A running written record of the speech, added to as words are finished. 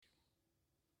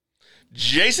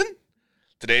Jason.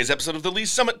 Today's episode of the Lee's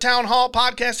Summit Town Hall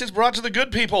podcast is brought to the good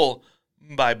people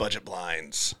by Budget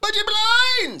Blinds. Budget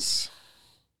Blinds!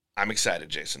 I'm excited,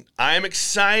 Jason. I'm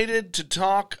excited to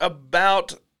talk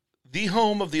about the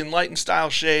home of the Enlightened Style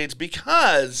Shades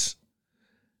because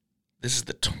this is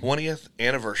the 20th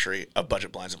anniversary of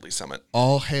Budget Blinds of Lee's Summit.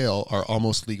 All hail are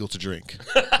almost legal to drink,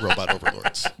 robot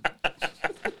overlords.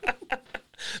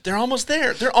 They're almost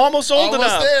there. They're almost old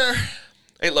enough. Almost there.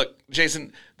 Hey, look,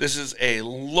 Jason, this is a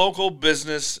local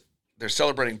business. They're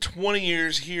celebrating 20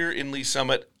 years here in Lee's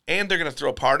Summit, and they're going to throw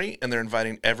a party, and they're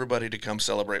inviting everybody to come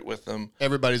celebrate with them.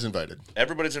 Everybody's invited.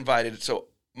 Everybody's invited. So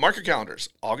mark your calendars.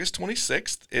 August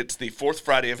 26th, it's the fourth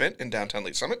Friday event in downtown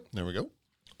Lee's Summit. There we go.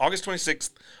 August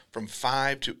 26th from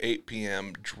 5 to 8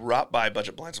 p.m. Drop by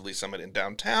Budget Blinds of Lee's Summit in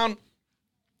downtown.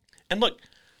 And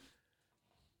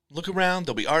look around.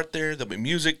 There'll be art there. There'll be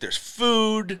music. There's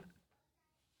food.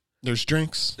 There's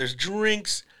drinks. There's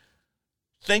drinks.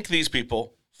 Thank these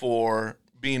people for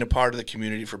being a part of the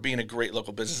community, for being a great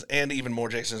local business, and even more,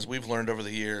 Jason, as we've learned over the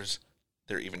years,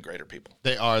 they're even greater people.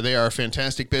 They are a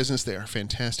fantastic business. They are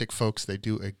fantastic folks. They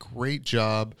do a great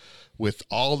job with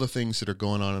all the things that are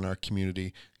going on in our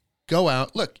community. Go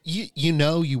out. Look, you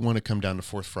know you want to come down to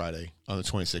Fourth Friday on the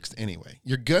 26th anyway.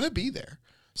 You're going to be there.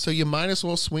 So you might as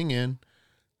well swing in.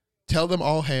 Tell them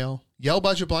all hail. Yell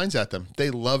Budget Blinds at them. They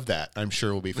love that. I'm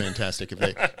sure it will be fantastic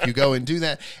if you go and do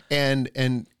that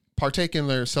and partake in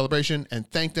their celebration and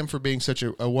thank them for being such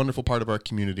a wonderful part of our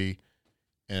community.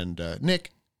 And Nick,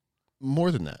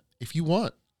 more than that, if you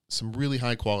want some really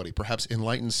high quality, perhaps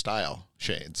Enlightened Style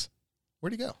shades, where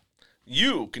do you go?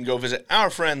 You can go visit our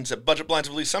friends at Budget Blinds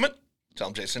of Lee's Summit. Tell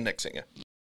them Jason Nick sent you.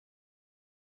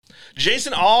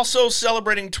 Jason also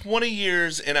celebrating 20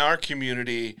 years in our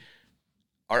community.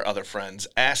 Our other friends,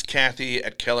 Ask Kathy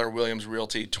at Keller Williams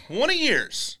Realty, 20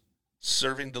 years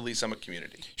serving the Lee's Summit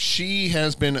community. She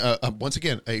has been, once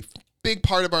again, a big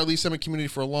part of our Lee's Summit community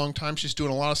for a long time. She's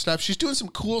doing a lot of stuff. She's doing some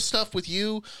cool stuff with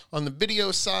you on the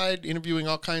video side, interviewing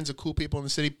all kinds of cool people in the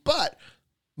city. But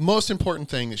most important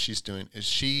thing that she's doing is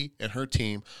she and her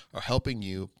team are helping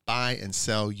you buy and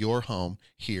sell your home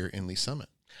here in Lee's Summit.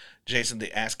 Jason,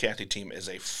 the Ask Kathy team is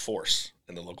a force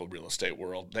in the local real estate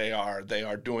world. They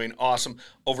are doing awesome.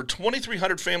 Over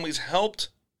 2,300 families helped.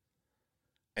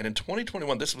 And in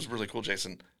 2021, this was really cool,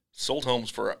 Jason, sold homes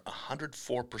for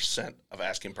 104% of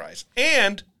asking price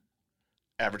and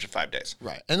average of 5 days.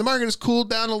 Right. And the market has cooled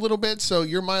down a little bit, so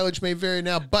your mileage may vary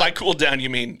now. But by cooled down, you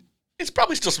mean it's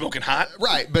probably still smoking hot.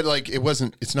 Right. But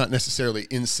it's not necessarily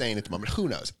insane at the moment. Who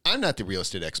knows? I'm not the real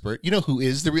estate expert. You know who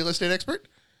is the real estate expert?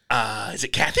 Is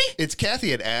it Kathy? It's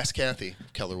Kathy at Ask Kathy,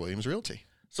 Keller Williams Realty.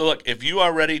 So look, if you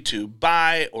are ready to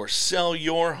buy or sell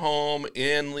your home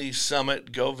in Lee's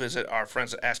Summit, go visit our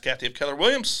friends at Ask Kathy of Keller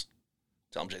Williams.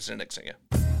 Tell them Jason and Nick sent you.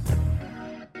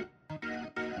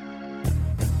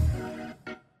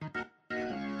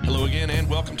 Hello again, and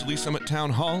welcome to Lee's Summit Town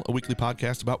Hall, a weekly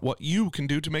podcast about what you can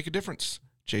do to make a difference.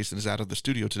 Jason is out of the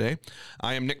studio today.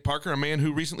 I am Nick Parker, a man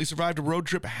who recently survived a road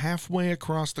trip halfway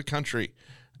across the country.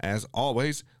 As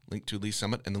always, link to Lee's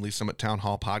Summit and the Lee's Summit Town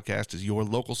Hall podcast is your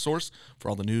local source for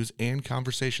all the news and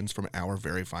conversations from our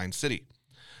very fine city.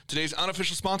 Today's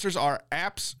unofficial sponsors are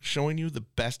apps showing you the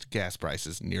best gas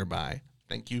prices nearby.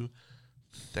 Thank you,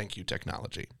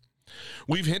 technology.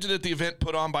 We've hinted at the event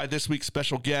put on by this week's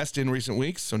special guest in recent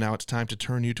weeks, so now it's time to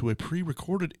turn you to a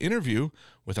pre-recorded interview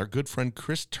with our good friend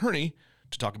Chris Turney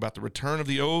to talk about the return of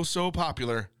the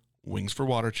oh-so-popular Wings for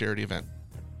Water charity event.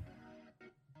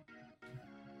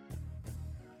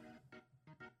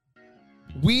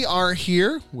 We are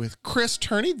here with Chris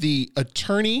Turney, the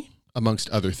attorney, amongst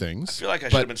other things. I feel like I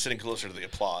should have been sitting closer to the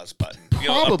applause button.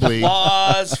 Probably.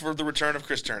 Applause for the return of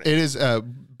Chris Turney. It is,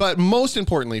 but most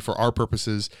importantly for our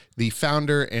purposes, the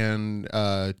founder and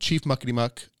chief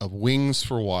muckety-muck of Wings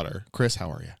for Water. Chris, how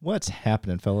are you? What's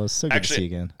happening, fellas? So good to see you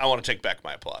again. I want to take back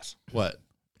my applause. What?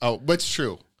 Oh, what's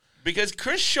true? Because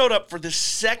Chris showed up for the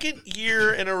second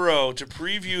year in a row to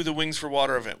preview the Wings for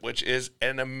Water event, which is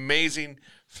an amazing,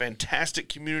 fantastic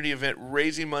community event,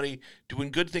 raising money,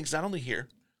 doing good things not only here,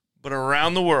 but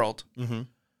around the world. Mm-hmm.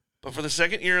 But for the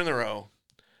second year in a row,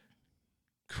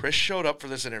 Chris showed up for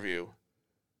this interview,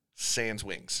 sans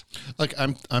wings. Like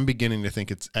I'm beginning to think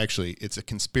it's a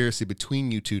conspiracy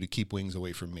between you two to keep wings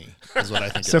away from me. Is what I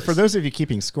think. So for those of you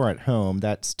keeping score at home,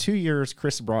 that's 2 years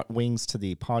Chris brought wings to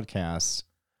the podcast,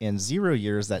 and 0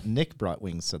 years that Nick brought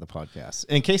wings to the podcast.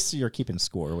 In case you're keeping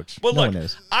score, which no one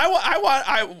is.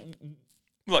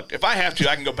 Look, if I have to,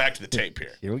 I can go back to the tape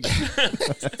here. Here we go.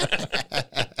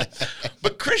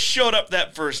 But Chris showed up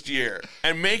that first year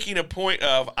and making a point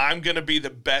of, I'm going to be the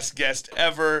best guest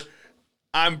ever.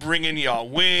 I'm bringing y'all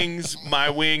wings. My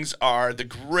wings are the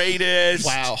greatest.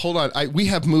 Wow, hold on. We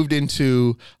have moved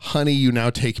into honey, you now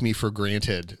take me for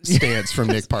granted stance from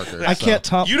Nick Parker. I can't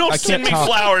top. You don't I send can't me top-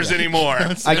 flowers anymore.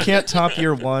 I can't top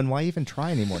year one. Why even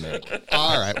try anymore, Nick?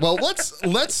 All right. Well,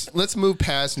 let's move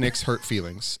past Nick's hurt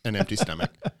feelings and empty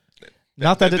stomach.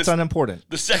 Not that it's unimportant.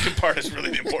 The second part is really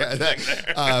the important thing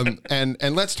there.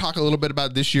 And let's talk a little bit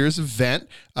about this year's event.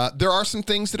 There are some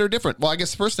things that are different. Well, I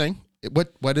guess the first thing,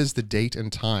 what is the date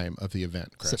and time of the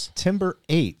event, Chris? September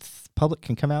 8th. Public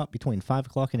can come out between 5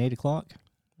 o'clock and 8 o'clock.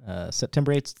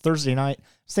 September 8th, Thursday night.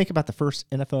 Let's think about the first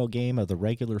NFL game of the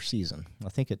regular season. I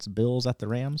think it's Bills at the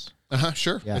Rams.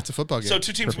 Sure. Yeah. It's a football game. So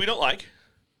two teams we don't like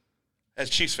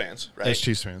as Chiefs fans, right? As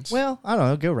Chiefs fans. Well, I don't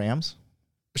know. Go Rams.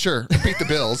 Sure. Beat the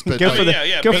Bills, but Go like, for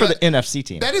the but for the NFC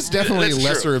team. that is definitely That's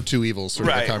lesser true. of two evils sort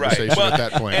of right, a conversation right. Well, at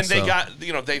that point. And they so.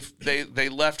 got, they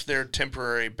left their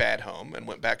temporary bad home and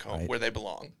went back home Right. where they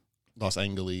belong. Los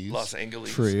Angeles. Los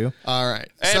Angeles. True. All right.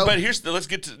 And, but let's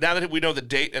get to, now that we know the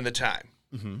date and the time,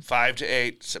 Mm-hmm. 5 to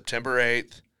 8, September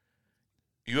 8th.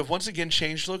 You have once again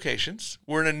changed locations.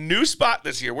 We're in a new spot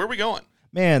this year. Where are we going?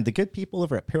 Man, the good people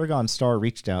over at Paragon Star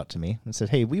reached out to me and said,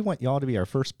 hey, we want y'all to be our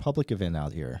first public event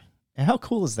out here. And how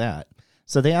cool is that?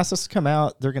 So they asked us to come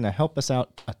out. They're going to help us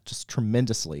out just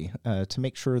tremendously to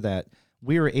make sure that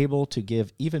we are able to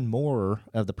give even more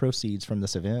of the proceeds from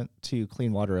this event to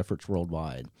clean water efforts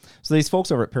worldwide. So these folks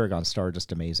over at Paragon Star are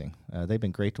just amazing. They've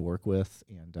been great to work with,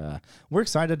 and we're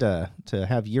excited to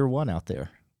have year one out there.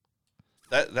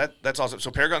 That's awesome. So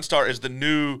Paragon Star is the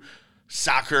new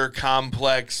soccer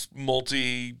complex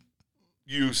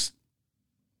multi-use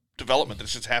development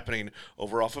that's just happening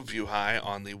over off of View High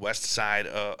on the west side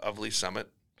of Lee Summit.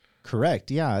 Correct.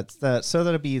 Yeah, it's so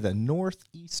that'll be the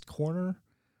northeast corner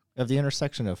of the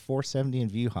intersection of 470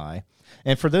 and View High.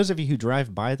 And for those of you who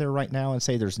drive by there right now and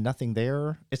say there's nothing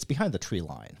there, it's behind the tree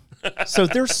line. So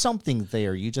there's something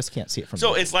there. You just can't see it from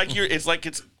So there.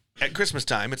 it's at Christmas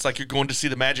time. It's like you're going to see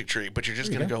the magic tree, but you're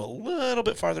just going to go a little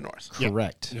bit farther north.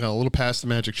 Correct. a little past the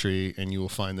magic tree, and you will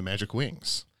find the magic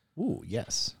wings. Ooh,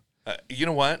 yes. You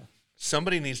know what?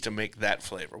 Somebody needs to make that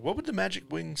flavor. What would the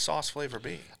magic wing sauce flavor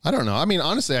be? I don't know. I mean,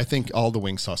 honestly, I think all the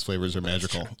wing sauce flavors are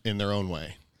magical in their own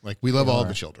way. Like, we love all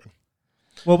the children.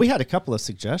 Well, we had a couple of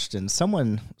suggestions.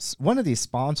 One of these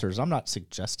sponsors, I'm not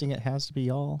suggesting it has to be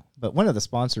y'all, but one of the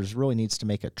sponsors really needs to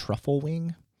make a truffle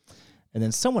wing. And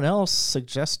then someone else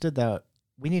suggested that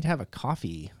we need to have a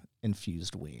coffee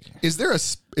infused wing. Is there a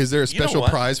special what?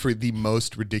 prize for the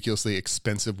most ridiculously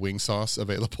expensive wing sauce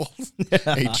available?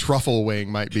 A truffle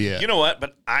wing might be it. You know what?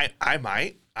 But I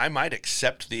might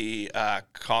accept the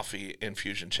coffee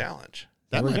infusion challenge.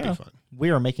 That There we might be go. fun. We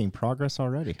are making progress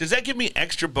already. Does that give me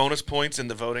extra bonus points in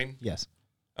the voting? Yes.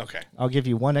 Okay. I'll give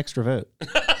you one extra vote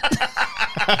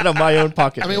out of my own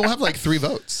pocket. I mean, we'll have like 3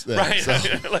 votes. Then, Right. so.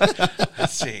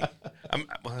 Let's see.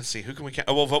 Let's see. Who can we?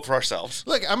 We'll vote for ourselves.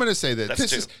 Look, I'm going to say that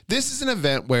That's this is an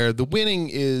event where the winning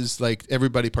is like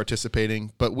everybody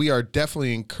participating, but we are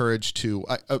definitely encouraged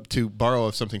to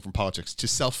borrow something from politics to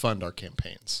self-fund our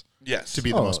campaigns Yes. to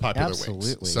be the most popular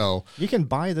absolutely. wings. So, you can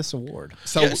buy this award.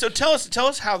 so, Yeah, so tell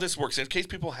us how this works. In case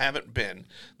people haven't been,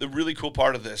 the really cool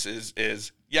part of this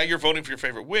is you're voting for your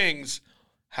favorite wings.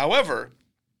 However,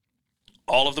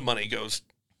 all of the money goes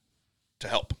to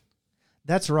help.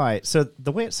 That's right. So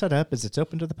the way it's set up is it's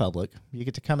open to the public. You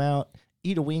get to come out,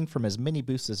 eat a wing from as many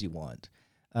booths as you want.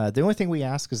 The only thing we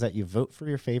ask is that you vote for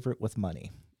your favorite with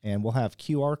money. And we'll have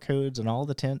QR codes in all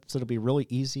the tents. It'll be really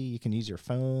easy. You can use your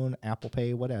phone, Apple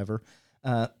Pay, whatever.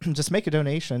 Just make a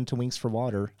donation to Wings for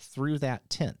Water through that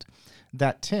tent.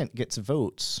 That tent gets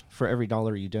votes for every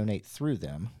dollar you donate through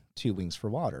them to Wings for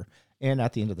Water. And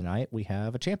at the end of the night, we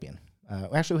have a champion.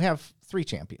 Actually, we have 3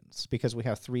 champions because we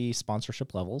have 3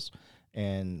 sponsorship levels,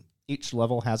 and each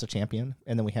level has a champion,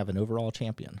 and then we have an overall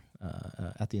champion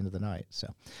at the end of the night.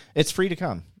 So it's free to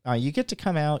come. You get to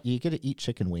come out, you get to eat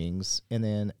chicken wings, and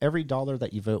then every dollar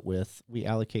that you vote with, we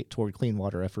allocate toward clean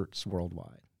water efforts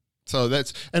worldwide. So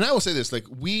that's, and I will say this, like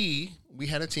we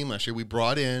had a team last year. We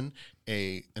brought in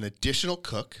an additional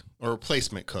cook or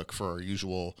replacement cook for our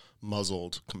usual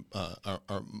muzzled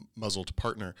our muzzled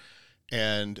partner.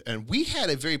 And we had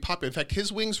a very popular, in fact,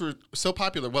 his wings were so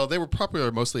popular. Well, they were popular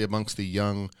mostly amongst the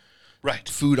young Right.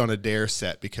 food on a dare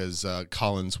set because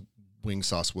Colin's wing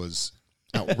sauce was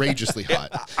outrageously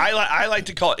hot. I like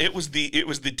to call it. It was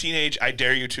the teenage I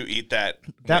dare you to eat that.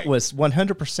 That wing. was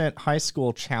 100% high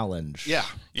school challenge. Yeah.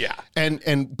 Yeah.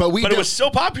 But It was so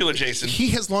popular, Jason. he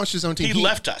has launched his own team. He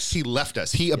left us. He left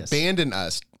us. He abandoned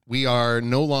us. We are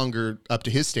no longer up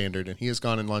to his standard, and he has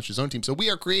gone and launched his own team. So we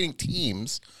are creating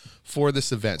teams for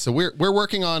this event. So we're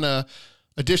working on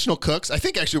Additional cooks. I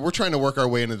think actually we're trying to work our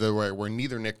way into the where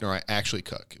neither Nick nor I actually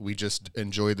cook. We just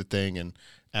enjoy the thing and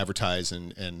advertise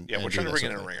and we're trying to bring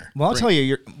in a ringer. Well, I'll tell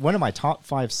you, one of my top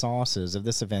 5 sauces of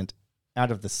this event,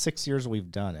 out of the 6 years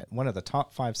we've done it, one of the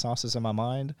top 5 sauces in my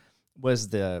mind was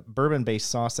the bourbon-based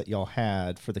sauce that y'all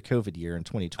had for the COVID year in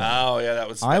 2020. Oh yeah, that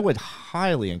was. I would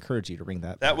highly encourage you to bring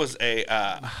that. That back. was a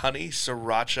honey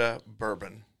sriracha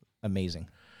bourbon. Amazing.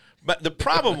 But the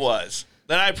problem was,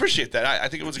 and I appreciate that. I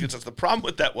think it was a good sauce. The problem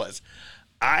with that was,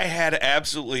 I had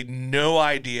absolutely no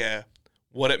idea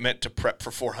what it meant to prep for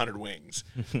 400 wings.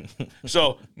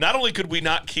 So not only could we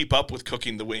not keep up with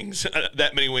cooking the wings,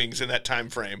 that many wings in that time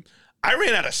frame, I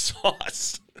ran out of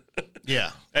sauce.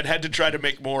 Yeah. And had to try to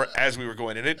make more as we were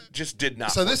going, and it just did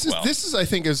not. So work well. this is I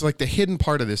think is like the hidden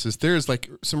part of this is there's like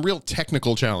some real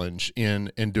technical challenge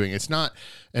in doing it. It's not,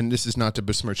 and this is not to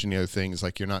besmirch any other things,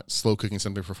 like you're not slow cooking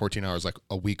something for 14 hours like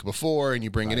a week before and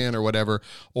you bring it in or whatever,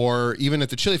 or even at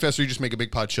the chili fest where you just make a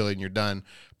big pot of chili and you're done.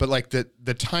 But like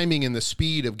the timing and the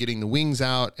speed of getting the wings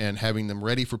out and having them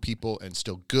ready for people and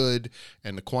still good,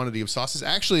 and the quantity of sauces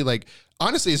actually, like,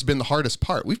 honestly, it's been the hardest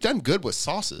part. We've done good with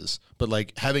sauces, but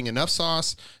like having enough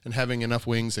sauce and having enough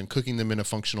wings and cooking them in a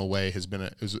functional way has been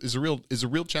is a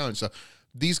real challenge. So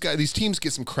these teams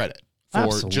get some credit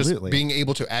for just being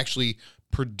able to actually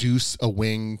produce a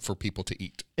wing for people to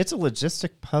eat. It's a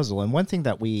logistic puzzle, and one thing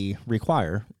that we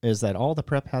require is that all the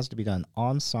prep has to be done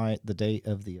on site the day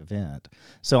of the event.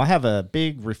 So I have a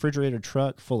big refrigerated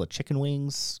truck full of chicken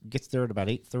wings, gets there at about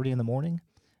 8:30 in the morning.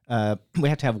 We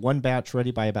have to have one batch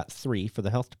ready by about 3 for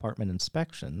the health department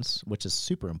inspections, which is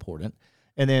super important.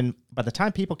 And then by the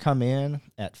time people come in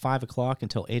at 5 o'clock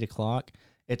until 8 o'clock,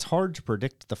 it's hard to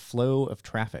predict the flow of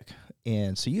traffic.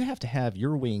 And so you have to have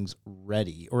your wings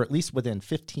ready, or at least within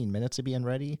 15 minutes of being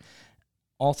ready,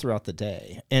 all throughout the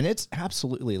day. And it's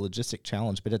absolutely a logistic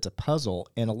challenge, but it's a puzzle.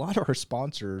 And a lot of our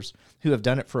sponsors who have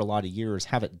done it for a lot of years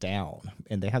have it down,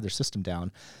 and they have their system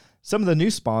down. Some of the new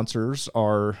sponsors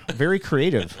are very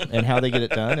creative in how they get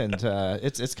it done, and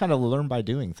it's kind of a learn by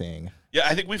doing thing. Yeah,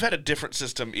 I think we've had a different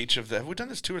system each of them. We've done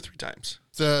this 2 or 3 times.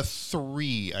 The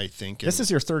 3, I think. This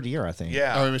is your 3rd year, I think.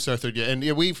 Yeah. Oh, it's our 3rd year. And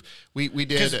yeah, we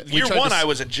did. Year 1, I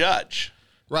was a judge.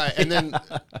 Right, and then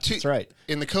That's right.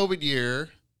 In the COVID year,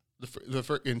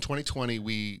 in 2020,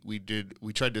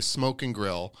 we tried to smoke and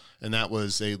grill, and that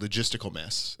was a logistical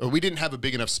mess. Or we didn't have a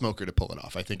big enough smoker to pull it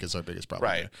off, I think, is our biggest problem.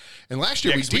 Right. Here. And last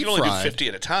year we deep could only fried. do 50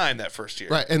 at a time that first year.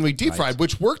 Right, and we deep fried,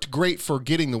 which worked great for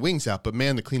getting the wings out, but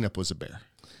man, the cleanup was a bear.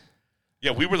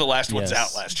 Yeah, we were the last ones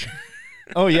out last year.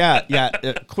 Oh, yeah.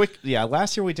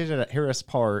 Last year we did it at Harris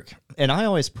Park, and I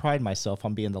always pride myself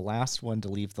on being the last one to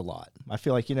leave the lot. I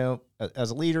feel like, as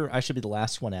a leader, I should be the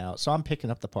last one out. So I'm picking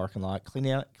up the parking lot,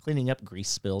 cleaning up grease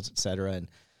spills, etc. And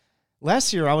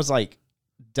last year I was like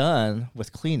done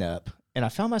with cleanup, and I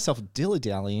found myself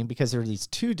dilly-dallying because there were these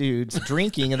 2 dudes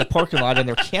drinking in the parking lot in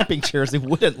their camping chairs. They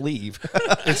wouldn't leave.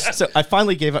 So I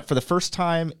finally gave up for the first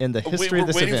time in the history of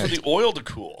this event. We're waiting for the oil to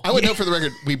cool. I would note for the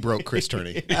record, we broke Chris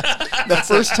Turney. The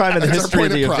first time in the history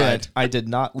of the event, I did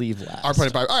not leave last. Our point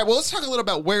of pride. All right, well, let's talk a little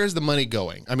about where is the money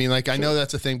going. I mean, like, I know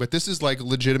that's a thing, but this is like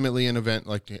legitimately an event,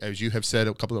 like, as you have said,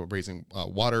 a couple of raising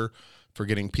water for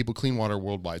getting people clean water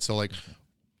worldwide. So, like,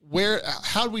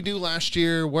 how did we do last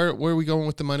year? Where are we going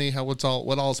with the money? What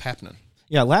all is happening?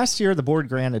 Yeah, last year the board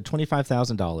granted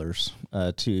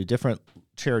 $25,000 to different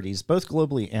charities, both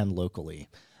globally and locally.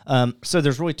 So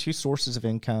there's really 2 sources of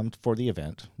income for the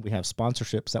event. We have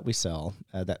sponsorships that we sell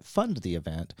that fund the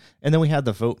event, and then we have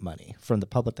the vote money from the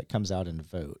public that comes out and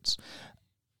votes.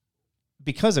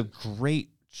 Because of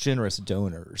great generous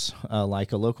donors,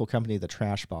 like a local company, the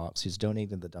Trash Box, who's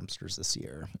donating the dumpsters this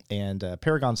year, and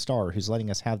Paragon Star, who's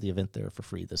letting us have the event there for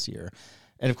free this year,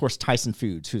 and of course Tyson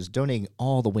Foods, who's donating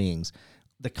all the wings.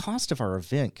 The cost of our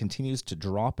event continues to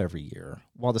drop every year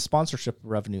while the sponsorship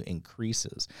revenue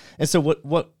increases. And so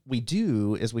what we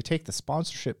do is we take the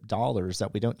sponsorship dollars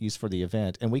that we don't use for the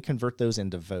event and we convert those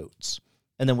into votes.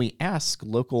 And then we ask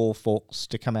local folks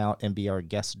to come out and be our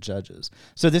guest judges.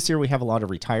 So this year we have a lot of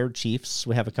retired chiefs.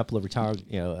 We have a couple of retired,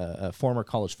 former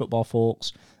college football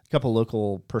folks, a couple of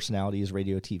local personalities,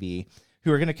 radio, TV,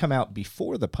 who are going to come out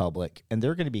before the public, and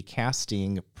they're going to be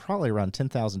casting probably around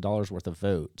 $10,000 worth of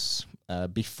votes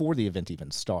before the event even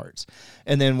starts.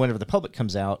 And then whenever the public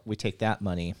comes out, we take that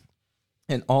money,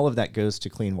 and all of that goes to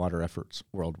clean water efforts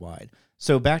worldwide.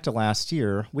 So back to last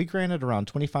year, we granted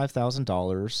around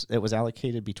 $25,000. It was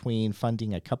allocated between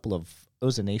funding a couple of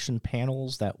ozonation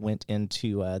panels that went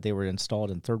into, they were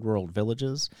installed in third world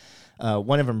villages.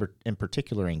 One of them in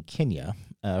particular in Kenya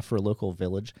for a local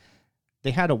village.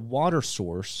 They had a water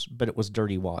source, but it was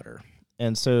dirty water.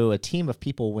 And so a team of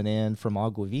people went in from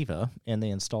Agua Viva, and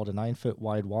they installed a 9-foot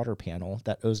wide water panel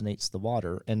that ozonates the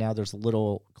water. And now there's a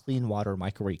little clean water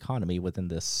microeconomy within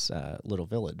this little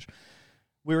village.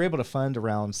 We were able to fund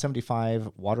around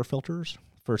 75 water filters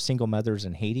for single mothers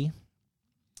in Haiti.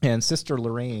 And Sister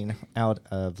Lorraine out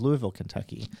of Louisville,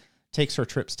 Kentucky, takes her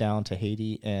trips down to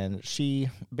Haiti, and she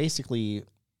basically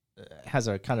has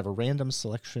a kind of a random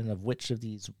selection of which of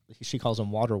these, she calls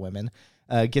them water women,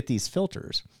 get these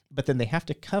filters. But then they have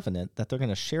to covenant that they're going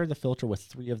to share the filter with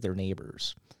 3 of their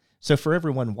neighbors. So for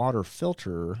every one water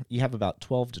filter, you have about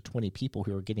 12 to 20 people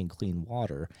who are getting clean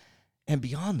water. And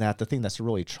beyond that, the thing that's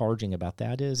really charging about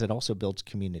that is it also builds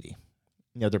community.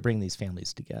 They're bringing these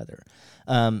families together.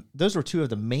 Those were 2 of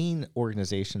the main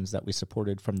organizations that we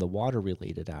supported from the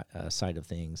water-related side of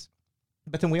things.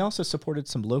 But then we also supported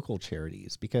some local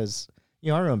charities because,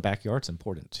 our own backyard's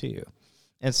important too.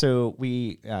 And so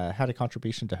we had a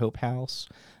contribution to Hope House.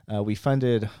 We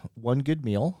funded One Good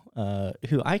Meal,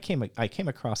 who I came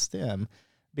across them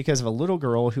because of a little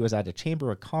girl who was at a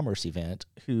Chamber of Commerce event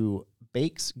who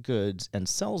bakes goods and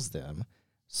sells them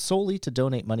solely to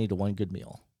donate money to One Good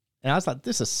Meal. And I was like,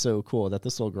 this is so cool that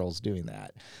this little girl's doing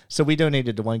that. So we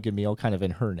donated to One Good Meal kind of in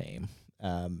her name.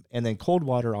 And then Cold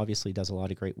Water obviously does a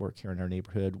lot of great work here in our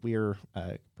neighborhood. We're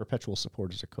perpetual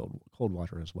supporters of Cold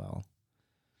Water as well.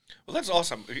 Well, that's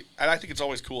awesome. And I think it's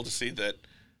always cool to see that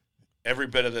every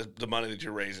bit of the money that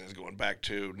you're raising is going back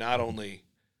to not only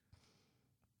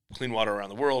clean water around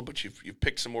the world, but you've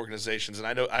picked some organizations. And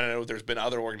I know there's been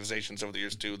other organizations over the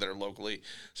years too that are locally.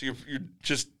 So you're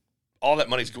just, all that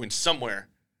money's going somewhere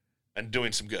and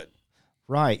doing some good.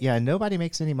 Right. Yeah. Nobody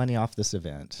makes any money off this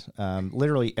event.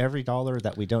 Literally every dollar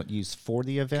that we don't use for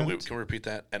the event. Can we repeat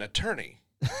that? An attorney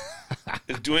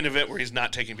is doing an event where he's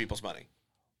not taking people's money.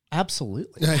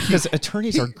 Absolutely. Because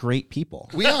attorneys are great people.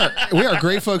 We are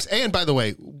great folks. And by the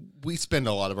way, we spend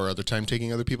a lot of our other time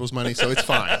taking other people's money, so it's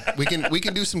fine. We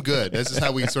can do some good. This is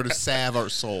how we sort of salve our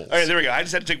souls. All right, there we go. I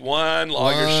just had to take one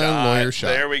lawyer shot.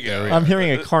 There we go. I'm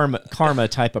hearing a karma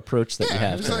type approch that you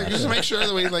have. Just make sure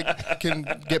that we can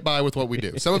get by with what we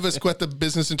do. Some of us quit the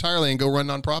business entirely and go run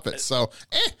nonprofits. So,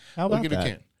 how about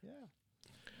that? Yeah.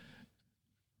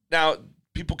 Now,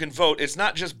 people can vote. It's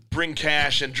not just bring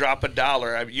cash and drop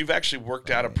 $1. I mean, you've actually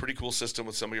worked out a pretty cool system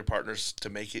with some of your partners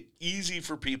to make it easy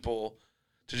for people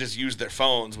to just use their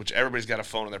phones, which everybody's got a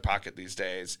phone in their pocket these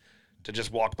days, to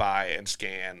just walk by and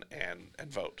scan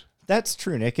and vote. That's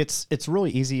true, Nick. It's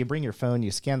really easy. You bring your phone,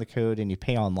 you scan the code, and you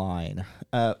pay online.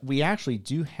 We actually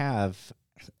do have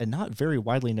a not very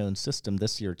widely known system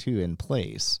this year, too, in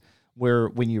place, where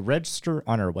when you register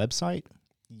on our website,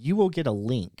 you will get a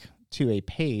link to a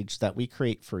page that we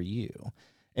create for you.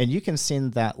 And you can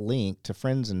send that link to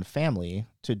friends and family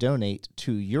to donate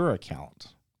to your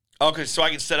account. Okay, so I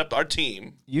can set up our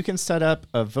team. You can set up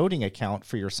a voting account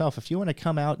for yourself. If you want to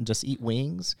come out and just eat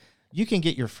wings, you can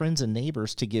get your friends and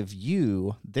neighbors to give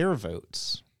you their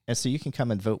votes. And so you can come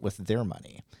and vote with their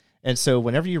money. And so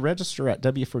whenever you register at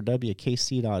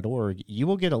w4wkc.org, you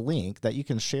will get a link that you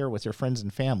can share with your friends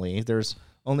and family. There's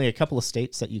only a couple of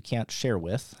states that you can't share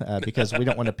with because we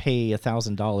don't want to pay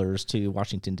 $1,000 to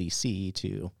Washington, D.C.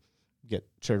 to get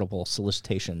charitable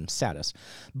solicitation status.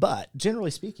 But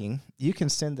generally speaking, you can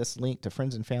send this link to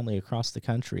friends and family across the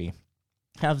country,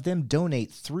 have them donate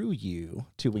through you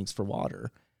to Wings for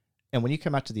Water. And when you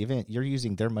come out to the event, you're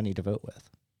using their money to vote with.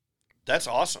 That's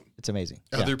awesome. It's amazing.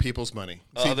 Other people's money.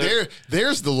 See,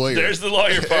 there's the lawyer. There's the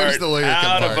lawyer part. There's the lawyer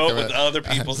How part. to vote with other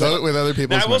people's money. Vote with other people's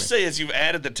money. Now, I will say, as you've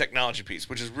added the technology piece,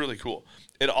 which is really cool,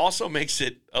 it also makes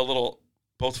it a little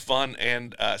both fun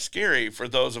and scary for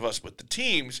those of us with the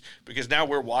teams, because now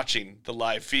we're watching the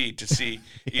live feed to see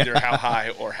either how high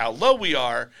or how low we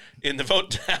are in the vote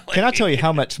tally. Can I tell you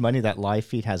how much money that live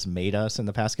feed has made us in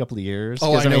the past couple of years?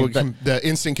 Oh, I know. The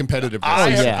instant competitiveness.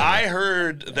 I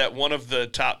heard that one of the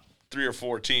top 3 or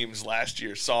 4 teams last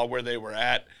year saw where they were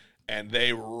at, and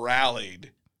they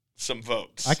rallied some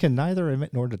votes. I can neither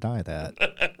admit nor deny that.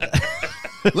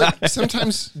 Look,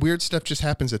 sometimes weird stuff just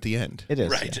happens at the end. It is.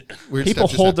 Right. Yeah. People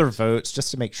hold their votes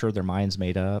just to make sure their mind's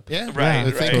made up. Yeah. Right.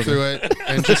 They think through it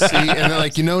and just see. And they're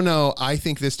like, no, I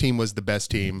think this team was the best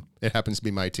team. It happens to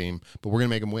be my team, but we're going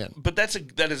to make them win. But that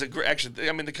is a great, actually,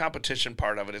 I mean, the competition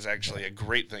part of it is actually a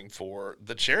great thing for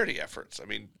the charity efforts. I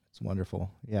mean, it's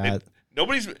wonderful. Yeah.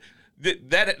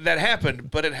 That happened,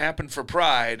 but it happened for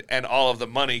pride, and all of the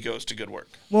money goes to good work.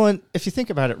 Well, and if you think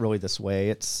about it really this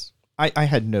way, I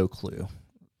had no clue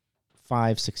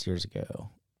 5-6 years ago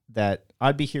that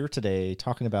I'd be here today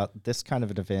talking about this kind of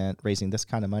an event, raising this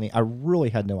kind of money. I really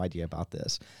had no idea about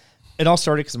this. It all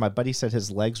started because my buddy said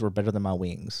his legs were better than my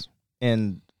wings.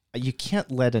 And you can't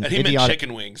let an and he idiotic... meant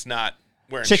chicken wings, not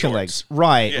wearing chicken shorts. legs.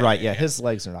 Right, Yeah, right. yeah, Yeah, his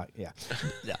legs are not. Yeah.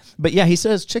 Yeah. But yeah, he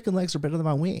says chicken legs are better than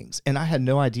my wings. And I had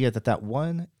no idea that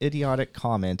one idiotic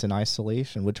comment in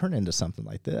isolation would turn into something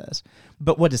like this.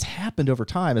 But what has happened over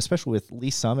time, especially with Lee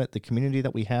Summit, the community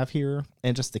that we have here,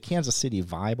 and just the Kansas City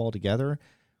vibe altogether,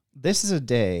 this is a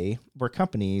day where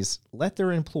companies let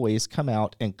their employees come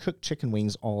out and cook chicken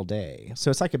wings all day.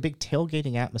 So it's like a big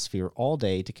tailgating atmosphere all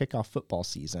day to kick off football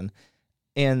season.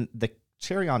 And the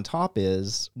cherry on top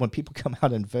is when people come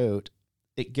out and vote,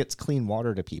 it gets clean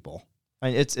water to people.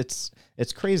 I mean,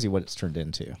 it's crazy what it's turned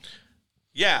into.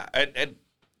 Yeah, and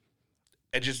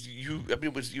just you. I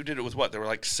mean, you did it with what? There were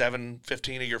like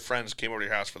 15 of your friends came over to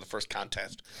your house for the first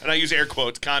contest, and I use air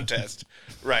quotes contest,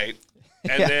 right?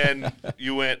 And then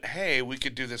you went, "Hey, we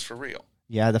could do this for real."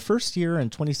 Yeah, the first year in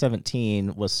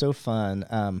 2017 was so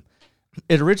fun.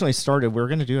 It originally started, we were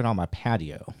going to do it on my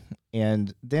patio,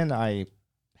 and then I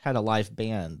had a live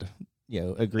band,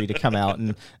 agree to come out.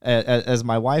 And as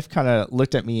my wife kind of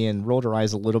looked at me and rolled her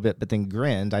eyes a little bit, but then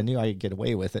grinned, I knew I could get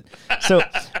away with it. So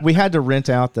we had to rent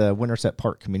out the Winterset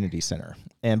Park Community Center.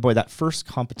 And boy, that first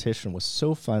competition was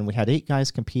so fun. We had 8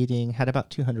 guys competing, had about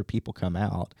 200 people come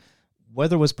out.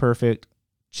 Weather was perfect.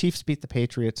 Chiefs beat the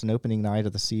Patriots on opening night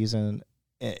of the season.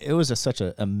 It was such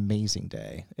an amazing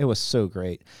day. It was so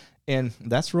great. And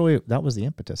that was the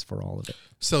impetus for all of it.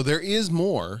 So there is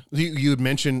more. You had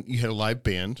mentioned you had a live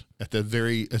band at the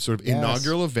very sort of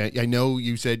inaugural event. I know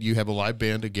you said you have a live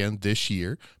band again this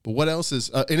year, but what else is,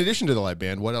 in addition to the live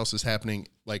band, what else is happening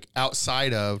like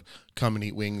outside of come and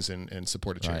eat wings and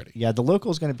support a charity? Right. Yeah, the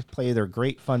local is going to play their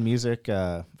great fun music.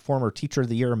 Former Teacher of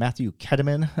the Year, Matthew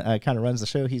Ketteman, kind of runs the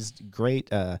show. He's great.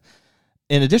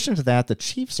 In addition to that, the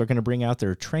Chiefs are going to bring out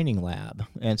their training lab.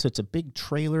 And so it's a big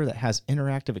trailer that has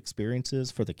interactive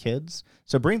experiences for the kids.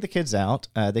 So bring the kids out.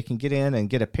 They can get in and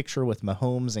get a picture with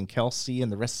Mahomes and Kelsey and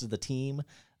the rest of the team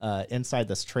inside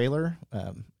this trailer.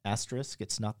 Asterisk,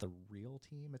 it's not the real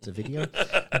team. It's a video.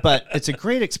 But it's a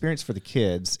great experience for the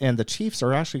kids. And the Chiefs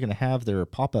are actually going to have their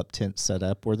pop-up tent set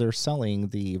up where they're selling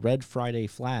the Red Friday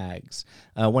flags.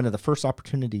 One of the first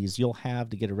opportunities you'll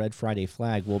have to get a Red Friday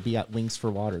flag will be at Wings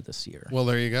for Water this year. Well,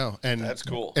 there you go. And that's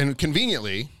cool. And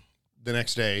conveniently, the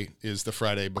next day is the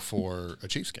Friday before a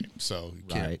Chiefs game. So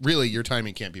really, your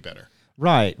timing can't be better.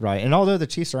 Right. And although the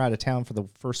Chiefs are out of town for the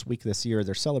first week this year,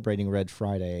 they're celebrating Red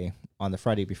Friday on the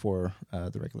Friday before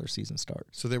the regular season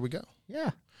starts. So there we go.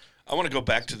 Yeah. I want to go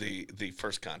back to the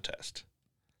first contest,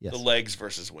 yes. The legs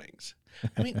versus wings.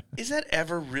 I mean, is that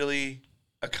ever really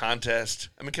a contest?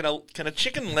 I mean, can a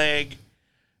chicken leg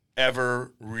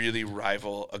ever really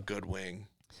rival a good wing?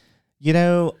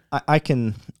 I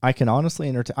can honestly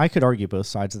entertain. I could argue both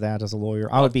sides of that as a lawyer.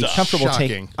 I would be comfortable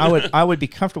taking. I would be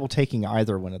comfortable taking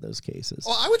either one of those cases.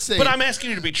 Well, I would say, but I'm asking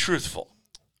you to be truthful.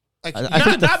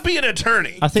 Not be an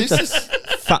attorney. I think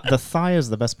the thigh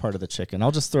is the best part of the chicken. I'll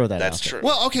just throw that out. That's true.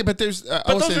 Well, okay, but there's but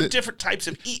those are different types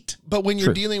of eat. But when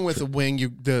you're dealing with a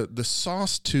wing, the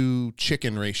sauce to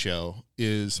chicken ratio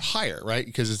is higher, right?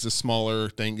 Because it's a smaller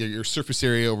thing. Your surface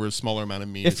area over a smaller amount of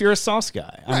meat. If you're a sauce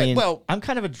guy, I mean, well, I'm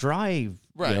kind of a dry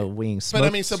wing. But I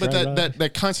mean,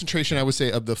 that concentration, I would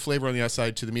say, of the flavor on the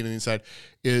outside to the meat on the inside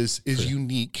is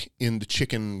unique in the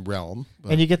chicken realm.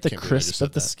 And you get the crisp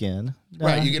of the skin.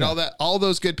 Right, you get all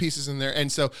those good pieces in there.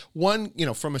 And so one,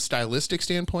 from a stylistic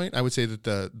standpoint, I would say that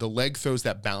the leg throws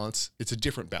that balance. It's a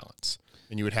different balance.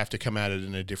 And you would have to come at it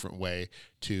in a different way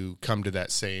to come to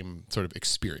that same sort of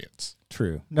experience.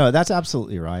 True. No, that's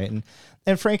absolutely right.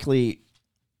 And frankly,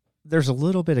 there's a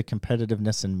little bit of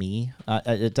competitiveness in me.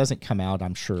 It doesn't come out,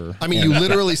 I'm sure. I mean, you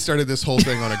literally started this whole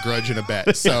thing on a grudge and a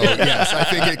bet. So, yes, I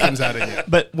think it comes out in you.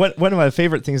 But one of my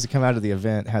favorite things to come out of the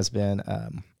event has been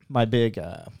my big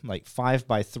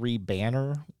 5x3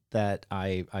 banner that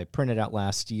I printed out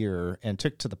last year and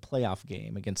took to the playoff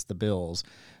game against the Bills.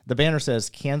 The banner says,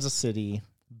 Kansas City,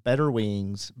 better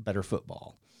wings, better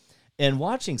football. And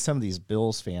watching some of these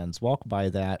Bills fans walk by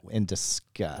that in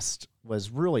disgust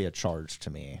was really a charge to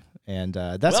me. And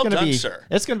that's going to be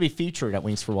it's going to be featured at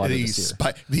Wings for Water this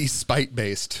year. These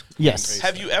spite-based. Yes.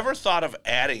 Have you ever thought of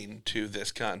adding to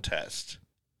this contest,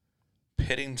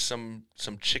 pitting some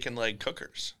chicken leg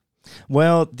cookers?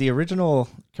 Well, the original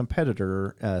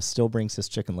competitor still brings his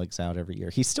chicken legs out every year.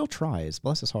 He still tries,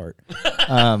 bless his heart.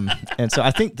 And so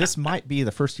I think this might be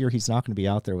the first year he's not going to be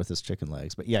out there with his chicken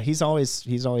legs. But yeah, he's always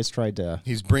tried to.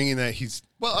 He's bringing that.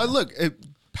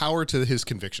 Power to his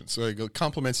convictions. So it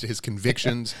compliments to his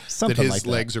convictions that his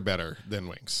legs are better than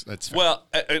wings. That's fair. Well,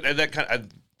 and that kind of.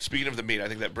 Speaking of the meat, I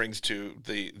think that brings to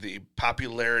the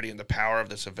popularity and the power of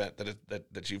this event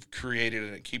that you've created,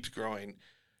 and it keeps growing.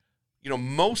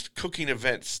 Most cooking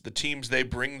events, the teams, they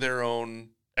bring their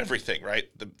own everything, right?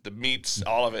 The meats,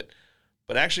 all of it.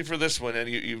 But actually for this one, and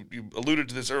you alluded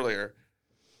to this earlier,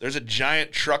 there's a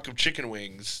giant truck of chicken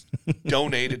wings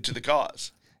donated to the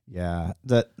cause. Yeah,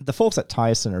 the folks at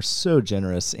Tyson are so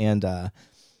generous, and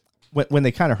when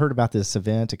they kind of heard about this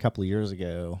event a couple of years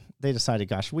ago, they decided,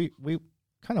 gosh, we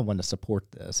kind of want to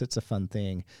support this. It's a fun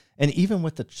thing. And even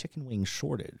with the chicken wing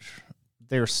shortage,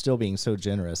 they're still being so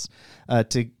generous.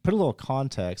 To put a little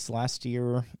context, last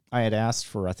year I had asked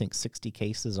for, I think, 60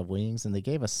 cases of wings, and they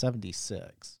gave us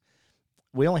 76.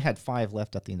 We only had 5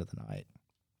 left at the end of the night.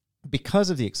 Because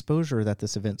of the exposure that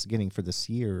this event's getting for this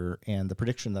year and the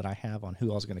prediction that I have on who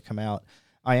else is going to come out,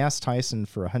 I asked Tyson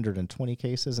for 120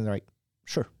 cases, and they're like,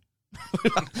 sure.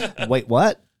 Wait,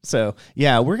 what? So,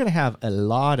 yeah, we're going to have a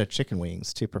lot of chicken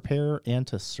wings to prepare and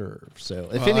to serve. So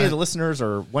if any of the listeners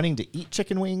are wanting to eat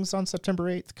chicken wings on September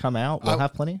 8th, come out. We'll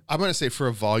have plenty. I'm going to say for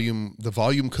the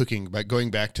volume cooking, by going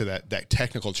back to that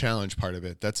technical challenge part of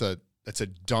it, that's a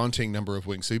daunting number of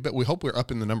wings. So we hope we're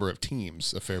up in the number of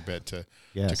teams a fair bit to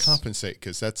compensate,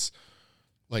 because that's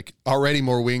like already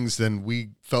more wings than we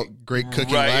felt great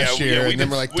cooking last year. And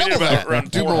then we're like, we did about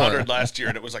around 400 last year,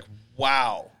 and it was like,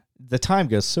 wow. The time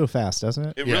goes so fast, doesn't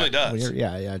it? It really does.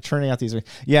 Churning out these.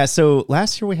 Yeah, so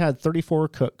last year we had 34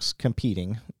 cooks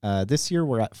competing. This year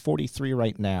we're at 43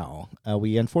 right now.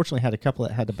 We unfortunately had a couple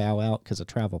that had to bow out because of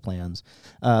travel plans.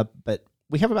 But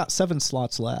we have about 7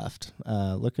 slots left,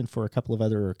 looking for a couple of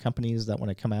other companies that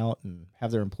want to come out and have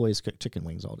their employees cook chicken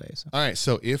wings all day. So. All right,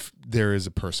 so if there is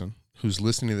a person who's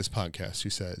listening to this podcast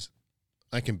who says,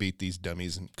 I can beat these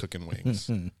dummies in cooking wings,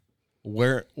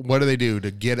 what do they do to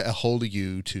get a hold of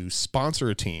you to sponsor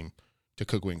a team to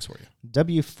cook wings for you?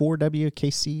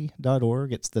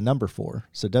 W4WKC.org. It's the number 4.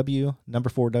 So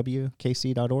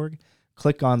W4WKC.org.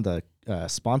 Click on the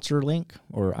sponsor link,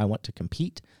 or I want to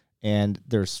compete, and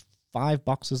there's 5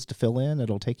 boxes to fill in.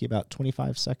 It'll take you about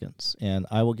 25 seconds, and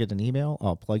I will get an email.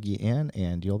 I'll plug you in,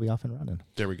 and you'll be off and running.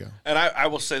 There we go. And I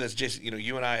will say this, Jason,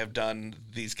 you and I have done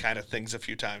these kind of things a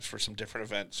few times for some different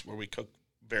events where we cook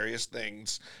various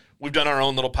things. We've done our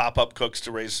own little pop-up cooks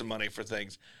to raise some money for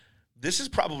things. This is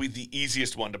probably the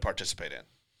easiest one to participate in.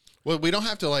 Well, we don't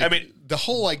have to the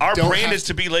whole our brand is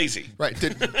to be lazy. Right.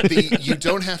 You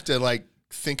don't have to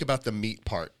think about the meat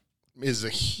part. Is a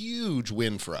huge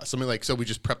win for us. I mean, so we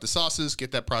just prep the sauces,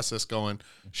 get that process going,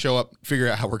 show up, figure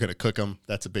out how we're going to cook them.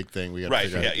 That's a big thing. We got to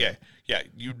figure out. Yeah.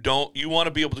 You want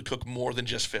to be able to cook more than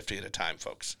just 50 at a time,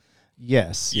 folks.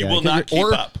 Yes. You will not keep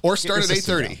up. Or start at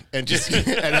 8:30 and just and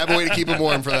have a way to keep them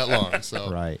warm for that long. So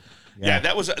right. Yeah,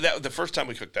 that was the first time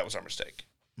we cooked. That was our mistake.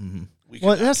 Mm-hmm.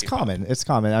 Well, that's common. It's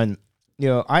common. I mean,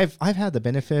 I've had the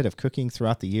benefit of cooking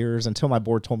throughout the years until my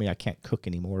board told me I can't cook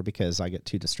anymore because I get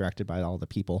too distracted by all the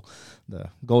people, the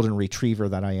golden retriever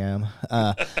that I am.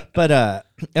 But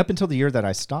up until the year that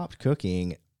I stopped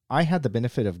cooking, I had the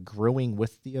benefit of growing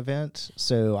with the event.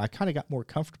 So I kind of got more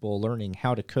comfortable learning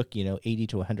how to cook, 80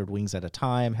 to 100 wings at a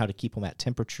time, how to keep them at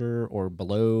temperature or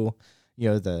below,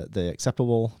 the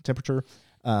acceptable temperature.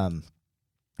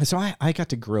 So I got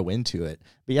to grow into it.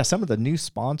 But yeah, some of the new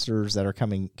sponsors that are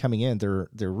coming in, they're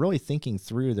really thinking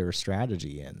through their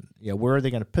strategy and where are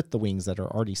they going to put the wings that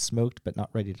are already smoked but not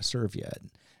ready to serve yet.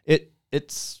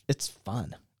 It's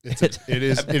fun. It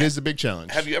is a big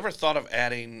challenge. Have you ever thought of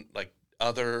adding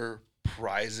other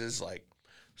prizes,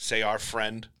 say our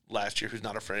friend last year, who's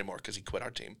not our friend anymore because he quit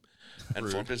our team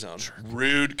and formed his own,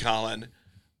 Rude Colin,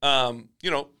 a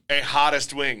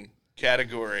hottest wing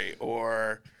category,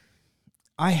 or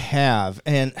I have,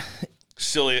 and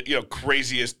silly,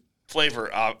 craziest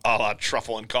flavor a la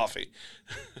truffle and coffee.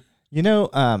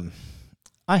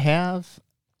 I have,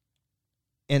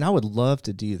 and I would love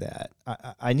to do that.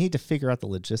 I need to figure out the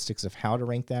logistics of how to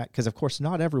rank that because, of course,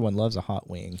 not everyone loves a hot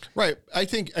wing. Right. I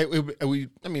think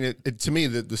to me,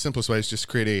 the simplest way is just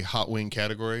create a hot wing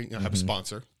category. Have a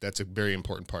sponsor. That's a very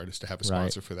important part, is to have a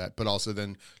sponsor for that. But also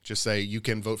then just say you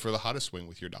can vote for the hottest wing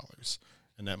with your dollars.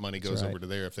 And that money goes over to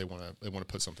there if they want to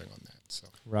put something on that. So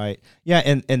right, yeah,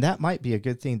 and that might be a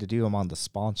good thing to do among the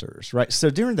sponsors, right? So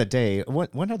during the day,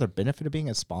 one other benefit of being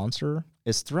a sponsor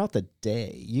is throughout the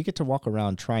day you get to walk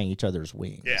around trying each other's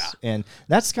wings. Yeah, and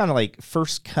that's kind of like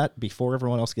first cut before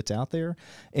everyone else gets out there.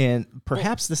 And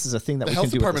perhaps this is a thing that we can do.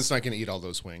 The health department's not going to eat all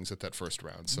those wings at that first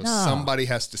round, so somebody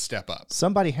has to step up.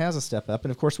 Somebody has to step up,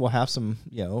 and of course we'll have some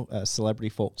celebrity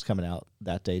folks coming out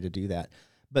that day to do that.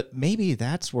 But maybe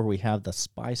that's where we have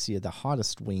the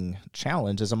hottest wing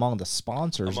challenge is among the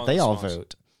sponsors. They all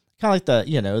vote. Kind of like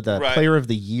the player of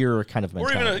the year kind of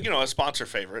mentality. Or even a sponsor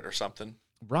favorite or something.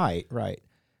 Right.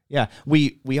 Yeah.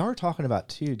 We are talking about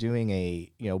too doing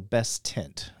a best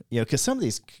tent. because some of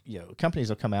these companies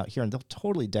will come out here and they'll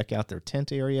totally deck out their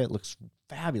tent area. It looks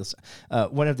fabulous.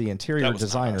 One of the interior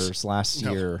designers last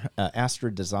year,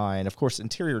 Astrid Design, of course,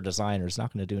 interior designer is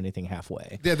not going to do anything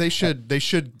halfway. Yeah, they should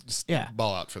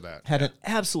ball out for that. Had an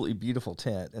absolutely beautiful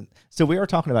tent. And so we are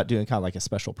talking about doing kind of like a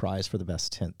special prize for the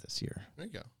best tent this year. There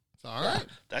you go. All right.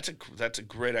 That's a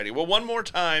great idea. Well, one more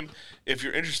time, if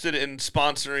you're interested in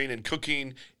sponsoring and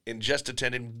cooking and just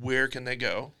attending, where can they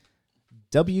go?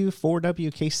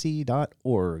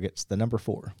 W4WKC.org. It's the number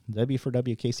 4.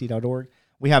 W4WKC.org.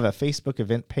 We have a Facebook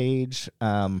event page.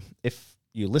 If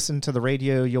you listen to the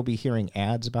radio, you'll be hearing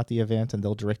ads about the event, and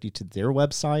they'll direct you to their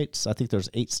websites. I think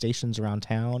there's 8 stations around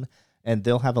town, and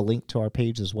they'll have a link to our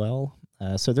page as well.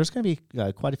 So there's going to be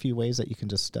quite a few ways that you can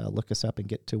just look us up and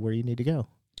get to where you need to go.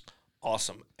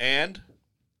 Awesome. And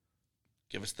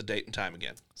give us the date and time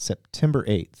again. September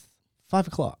 8th, 5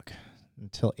 o'clock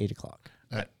until 8 o'clock.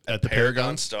 At the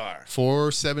Paragon Star.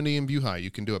 470 in View High.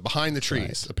 You can do it behind the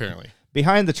trees, apparently.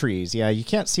 Behind the trees, yeah. You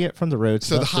can't see it from the road.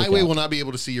 So the highway will not be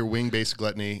able to see your wing-based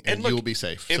gluttony, and you will be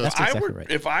safe.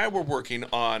 If I were working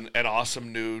on an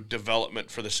awesome new development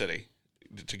for the city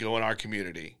to go in our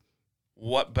community,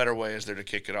 what better way is there to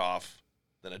kick it off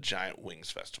than a giant wings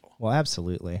festival? Well,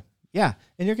 absolutely. Yeah,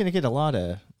 and you're going to get a lot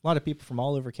of people from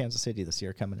all over Kansas City this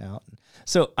year coming out.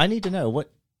 So I need to know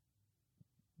what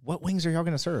wings are y'all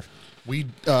going to serve? We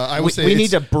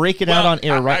need to break it out on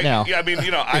air right now. Yeah, I mean,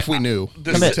 if we knew,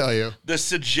 tell you the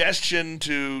suggestion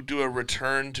to do a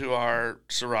return to our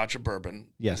Sriracha bourbon,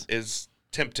 is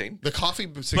tempting. The coffee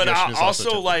suggestion, but I is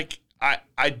also like.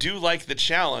 I do like the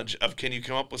challenge of can you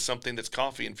come up with something that's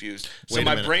coffee infused? So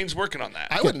my brain's working on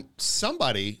that.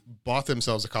 Somebody bought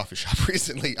themselves a coffee shop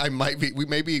recently. We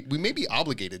may be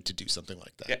obligated to do something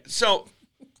like that. Yeah. So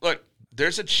look,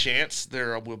 there's a chance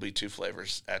there will be 2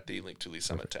 flavors at the Link to Lee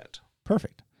Summit tent.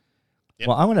 Perfect. Yep.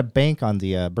 Well, I want to bank on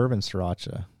the bourbon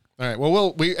sriracha. All right.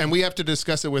 Well, we have to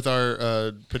discuss it with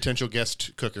our potential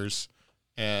guest cookers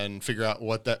and figure out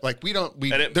what that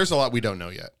there's a lot we don't know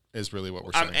yet. Is really what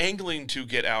we're saying. I'm angling to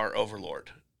get our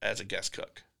overlord as a guest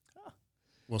cook.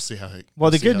 We'll see how. Well,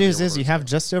 the good news is you have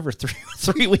just over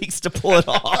three weeks to pull it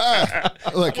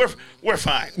off. Look, we're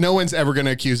fine. No one's ever going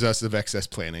to accuse us of excess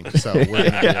planning. So we're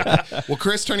going to do it. Well,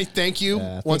 Chris, Tony, thank you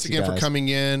once again for coming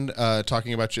in,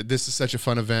 talking about you. This is such a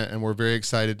fun event, and we're very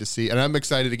excited to see. And I'm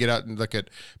excited to get out and look at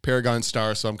Paragon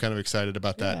Star. So I'm kind of excited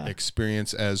about that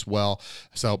experience as well.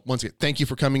 So once again, thank you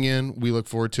for coming in. We look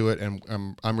forward to it,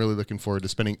 and I'm really looking forward to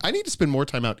spending. I need to spend more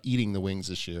time out eating the wings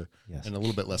this year, and a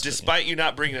little bit less. Despite you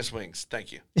not bringing us wings,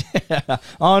 thank you.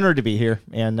 Honored to be here,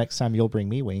 and next time you'll bring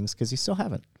me wings because you still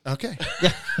haven't. Okay.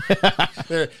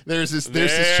 There's this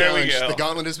challenge. The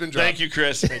gauntlet has been dropped. Thank you,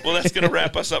 Chris. Well, that's going to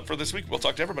wrap us up for this week. We'll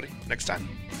talk to everybody next time.